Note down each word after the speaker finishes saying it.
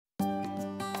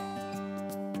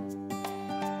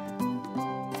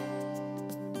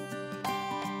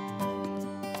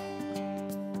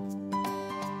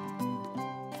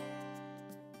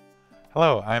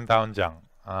Hello, I'm Daun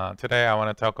Jiang. Today I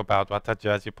want to talk about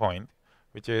jiaji point,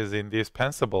 which is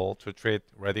indispensable to treat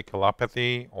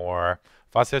radiculopathy or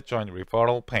facet joint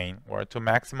referral pain or to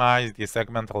maximize the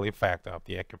segmental effect of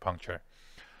the acupuncture.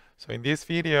 So in this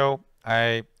video,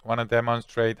 I want to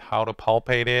demonstrate how to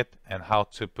palpate it and how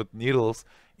to put needles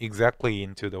exactly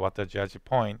into the jiaji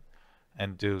point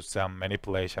and do some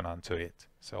manipulation onto it.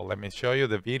 So let me show you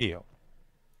the video.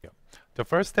 The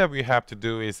first step we have to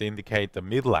do is indicate the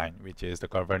midline, which is the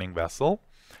governing vessel.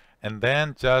 And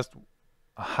then just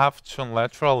half turn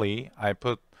laterally, I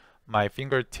put my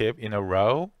fingertip in a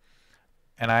row.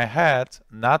 And I had,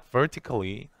 not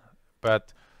vertically,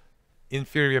 but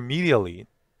inferior medially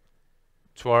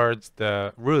towards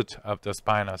the root of the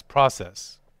spinous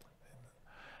process.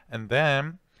 And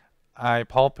then I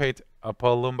palpate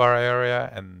upper lumbar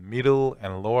area and middle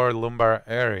and lower lumbar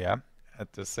area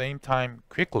at the same time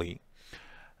quickly.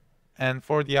 And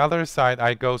for the other side,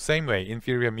 I go same way,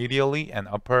 inferior medially and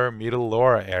upper middle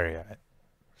lower area.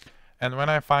 And when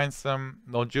I find some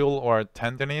nodule or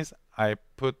tenderness, I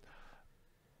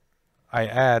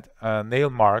add a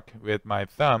nail mark with my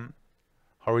thumb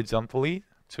horizontally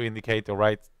to indicate the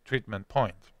right treatment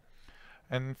point.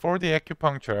 And for the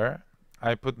acupuncture,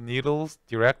 I put needles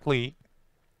directly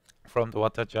from the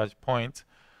jiaji point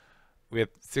with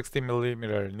 60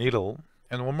 millimeter needle,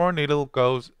 and one more needle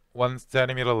goes 1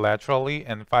 centimeter laterally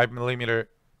and 5 millimeter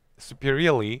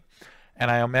superiorly, and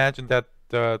I imagine that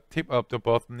the tip of the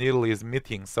both needle is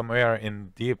meeting somewhere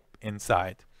in deep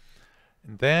inside.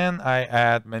 And then I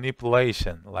add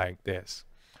manipulation like this.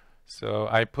 So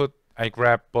I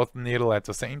grab both needle at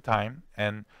the same time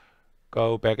and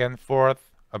go back and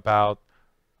forth about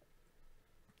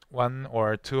 1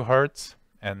 or 2 hertz,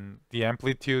 and the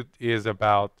amplitude is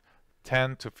about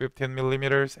 10 to 15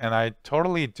 millimeters, and I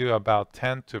totally do about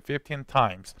 10 to 15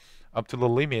 times up to the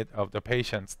limit of the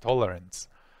patient's tolerance.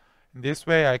 In this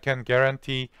way, I can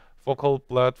guarantee focal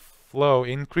blood flow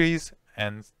increase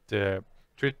and the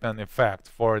treatment effect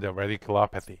for the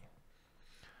radiculopathy.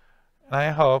 And I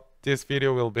hope this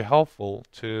video will be helpful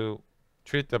to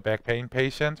treat the back pain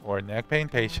patient or neck pain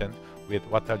patient with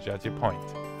jiaji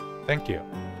point. Thank you.